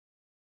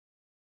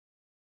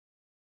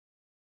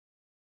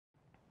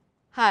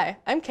Hi,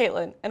 I'm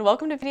Kaitlyn, and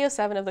welcome to video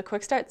 7 of the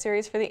Quick Start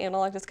series for the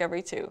Analog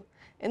Discovery 2.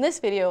 In this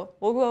video,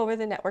 we'll go over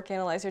the Network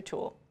Analyzer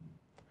tool.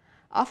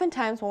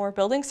 Oftentimes, when we're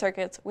building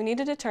circuits, we need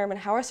to determine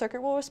how our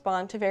circuit will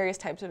respond to various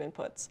types of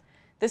inputs.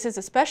 This is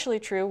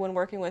especially true when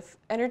working with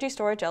energy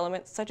storage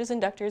elements such as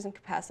inductors and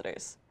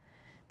capacitors.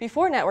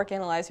 Before network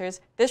analyzers,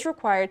 this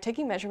required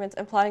taking measurements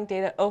and plotting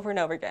data over and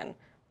over again,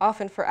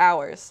 often for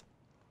hours.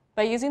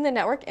 By using the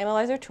Network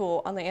Analyzer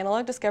tool on the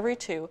Analog Discovery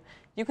 2,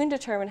 you can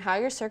determine how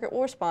your circuit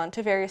will respond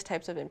to various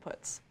types of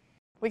inputs.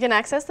 We can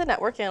access the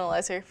Network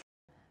Analyzer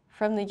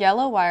from the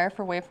yellow wire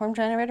for Waveform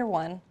Generator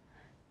 1,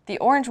 the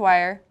orange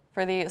wire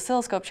for the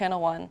oscilloscope channel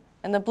 1,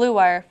 and the blue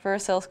wire for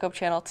oscilloscope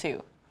channel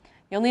 2.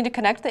 You'll need to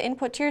connect the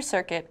input to your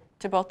circuit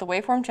to both the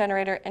waveform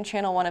generator and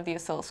channel 1 of the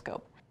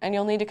oscilloscope, and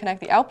you'll need to connect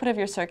the output of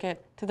your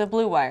circuit to the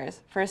blue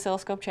wires for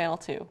oscilloscope channel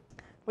 2.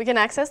 We can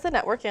access the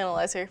Network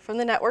Analyzer from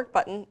the Network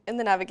button in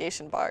the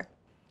navigation bar.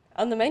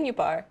 On the menu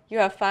bar, you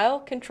have File,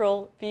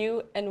 Control,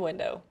 View, and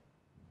Window.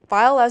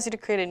 File allows you to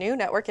create a new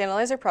Network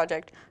Analyzer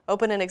project,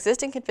 open an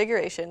existing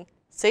configuration,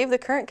 save the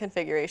current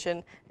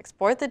configuration,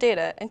 export the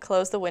data, and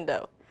close the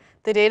window.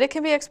 The data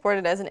can be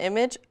exported as an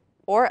image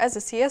or as a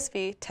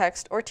CSV,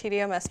 text, or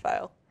TDMS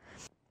file.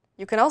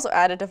 You can also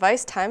add a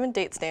device time and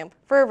date stamp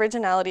for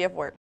originality of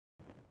work.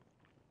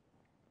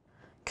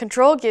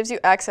 Control gives you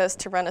access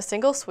to run a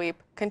single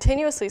sweep,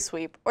 continuously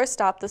sweep, or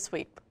stop the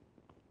sweep.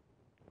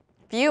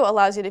 View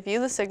allows you to view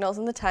the signals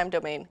in the time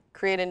domain,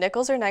 create a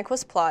Nichols or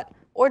Nyquist plot,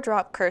 or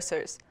drop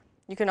cursors.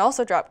 You can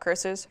also drop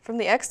cursors from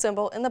the X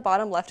symbol in the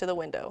bottom left of the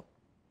window.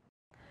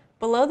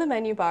 Below the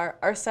menu bar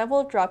are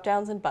several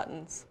drop-downs and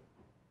buttons.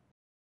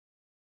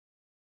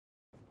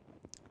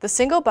 The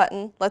single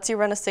button lets you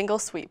run a single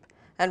sweep,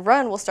 and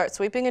Run will start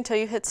sweeping until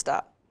you hit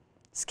Stop.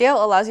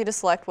 Scale allows you to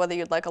select whether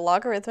you'd like a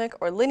logarithmic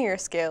or linear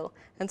scale,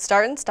 and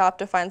Start and Stop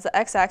defines the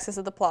x-axis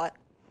of the plot.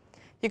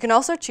 You can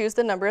also choose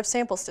the number of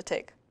samples to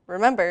take.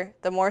 Remember,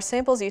 the more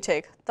samples you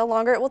take, the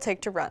longer it will take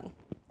to run.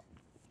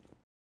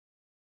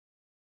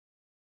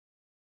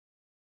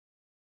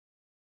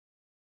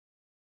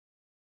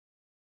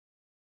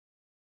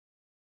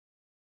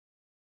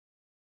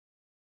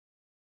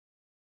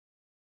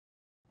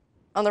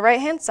 On the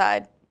right-hand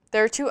side,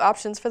 there are two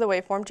options for the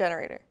waveform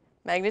generator: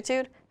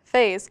 magnitude,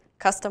 phase,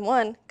 custom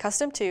 1,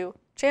 custom 2,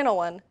 channel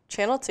 1,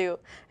 channel 2,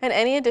 and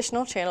any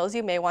additional channels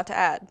you may want to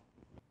add.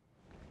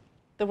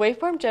 The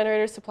waveform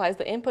generator supplies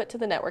the input to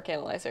the network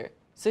analyzer,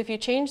 so if you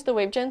change the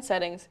WaveGen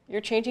settings,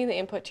 you're changing the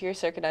input to your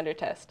circuit under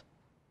test.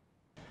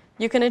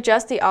 You can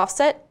adjust the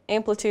offset,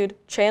 amplitude,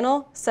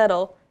 channel,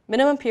 settle,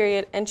 minimum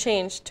period, and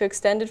change to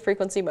extended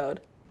frequency mode.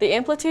 The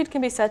amplitude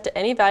can be set to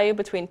any value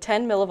between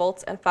 10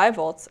 millivolts and 5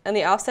 volts, and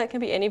the offset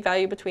can be any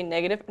value between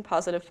negative and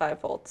positive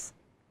 5 volts.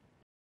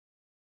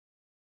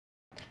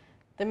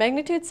 The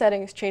magnitude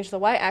settings change the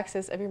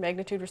y-axis of your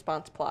magnitude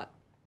response plot.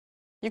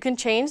 You can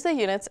change the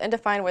units and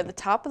define where the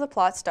top of the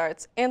plot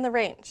starts and the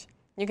range.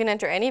 You can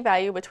enter any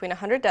value between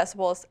 100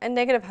 decibels and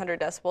negative 100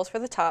 decibels for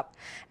the top,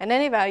 and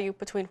any value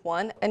between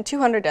 1 and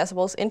 200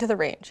 decibels into the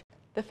range.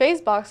 The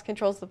phase box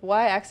controls the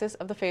y-axis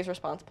of the phase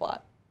response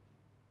plot.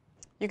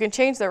 You can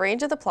change the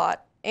range of the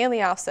plot and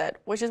the offset,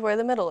 which is where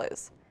the middle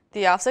is.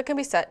 The offset can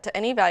be set to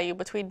any value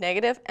between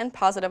negative and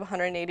positive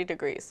 180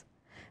 degrees,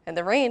 and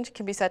the range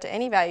can be set to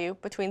any value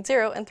between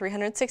 0 and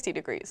 360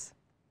 degrees.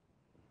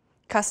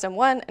 Custom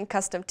 1 and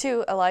Custom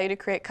 2 allow you to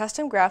create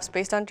custom graphs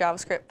based on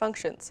JavaScript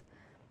functions.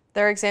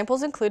 There are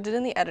examples included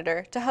in the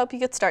editor to help you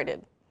get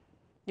started.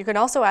 You can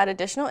also add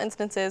additional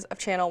instances of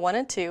channel 1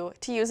 and 2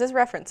 to use as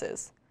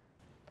references.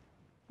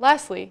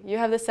 Lastly, you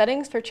have the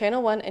settings for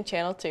channel 1 and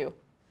channel 2.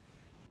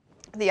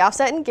 The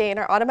offset and gain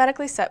are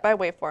automatically set by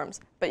waveforms,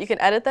 but you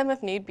can edit them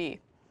if need be.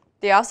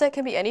 The offset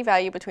can be any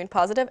value between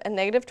positive and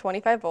negative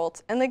 25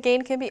 volts, and the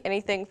gain can be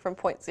anything from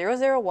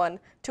 0.001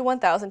 to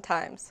 1,000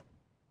 times.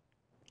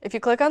 If you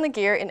click on the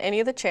gear in any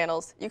of the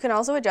channels, you can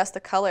also adjust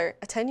the color,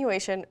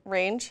 attenuation,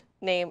 range,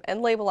 name,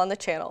 and label on the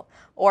channel,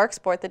 or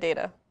export the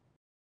data.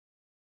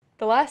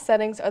 The last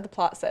settings are the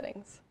plot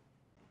settings.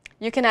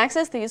 You can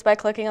access these by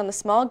clicking on the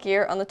small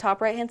gear on the top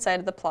right-hand side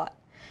of the plot.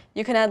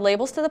 You can add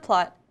labels to the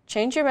plot,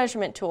 change your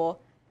measurement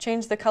tool,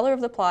 change the color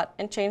of the plot,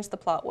 and change the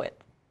plot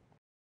width.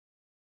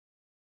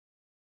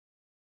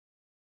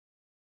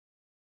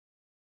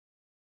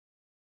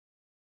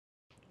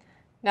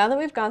 Now that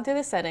we've gone through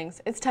the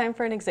settings, it's time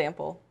for an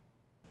example.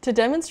 To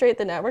demonstrate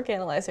the network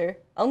analyzer,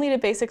 I'll need a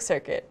basic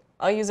circuit.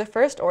 I'll use a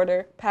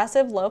first-order,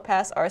 passive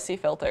low-pass RC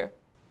filter.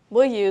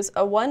 We'll use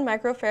a 1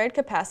 microfarad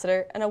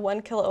capacitor and a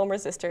 1 kilo-ohm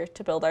resistor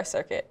to build our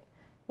circuit.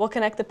 We'll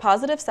connect the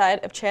positive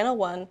side of channel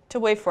 1 to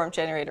waveform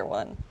generator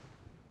 1.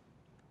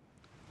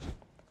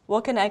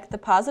 We'll connect the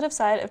positive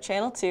side of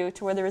channel 2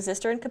 to where the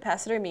resistor and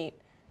capacitor meet,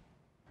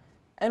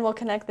 and we'll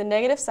connect the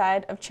negative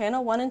side of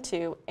channel 1 and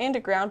 2 and a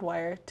ground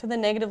wire to the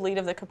negative lead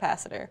of the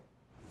capacitor.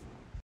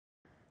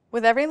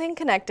 With everything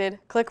connected,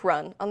 click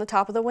Run on the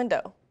top of the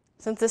window.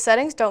 Since the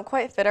settings don't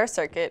quite fit our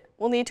circuit,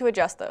 we'll need to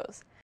adjust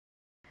those.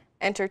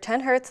 Enter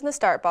 10 Hz in the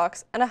start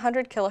box and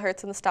 100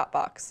 kHz in the stop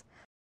box.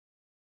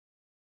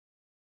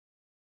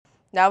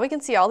 Now we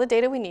can see all the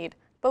data we need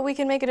but we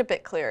can make it a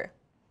bit clearer.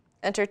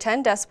 Enter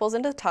 10 decibels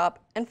into the top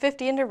and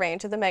 50 into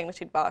range of the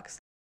magnitude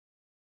box.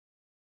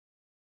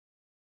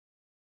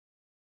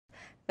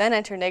 Then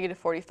enter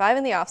 -45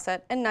 in the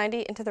offset and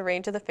 90 into the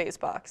range of the phase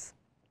box.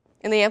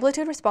 In the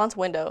amplitude response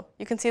window,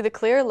 you can see the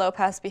clear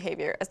low-pass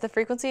behavior. As the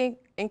frequency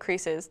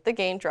increases, the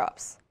gain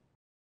drops.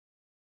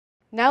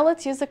 Now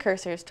let's use the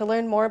cursors to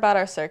learn more about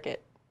our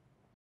circuit.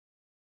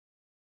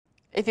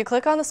 If you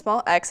click on the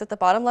small X at the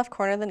bottom left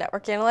corner of the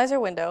Network Analyzer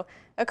window,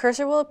 a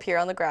cursor will appear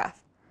on the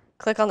graph.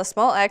 Click on the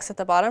small X at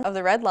the bottom of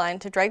the red line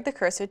to drag the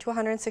cursor to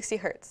 160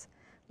 Hz.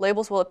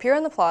 Labels will appear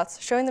on the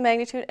plots showing the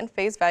magnitude and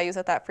phase values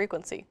at that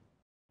frequency.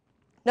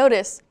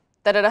 Notice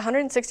that at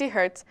 160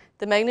 Hz,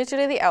 the magnitude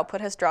of the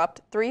output has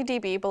dropped 3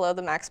 dB below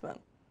the maximum.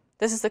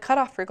 This is the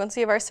cutoff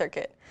frequency of our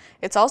circuit.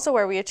 It's also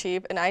where we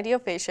achieve an ideal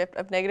phase shift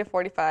of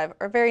 -45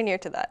 or very near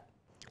to that.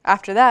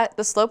 After that,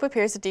 the slope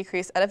appears to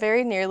decrease at a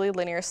very nearly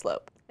linear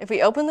slope. If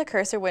we open the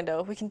cursor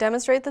window, we can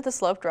demonstrate that the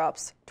slope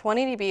drops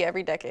 20 dB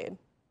every decade.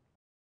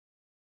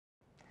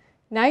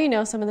 Now you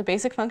know some of the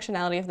basic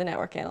functionality of the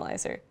Network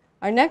Analyzer.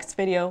 Our next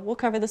video will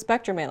cover the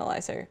Spectrum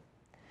Analyzer.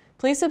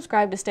 Please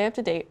subscribe to stay up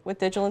to date with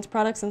Digilent's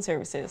products and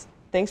services.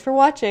 Thanks for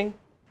watching!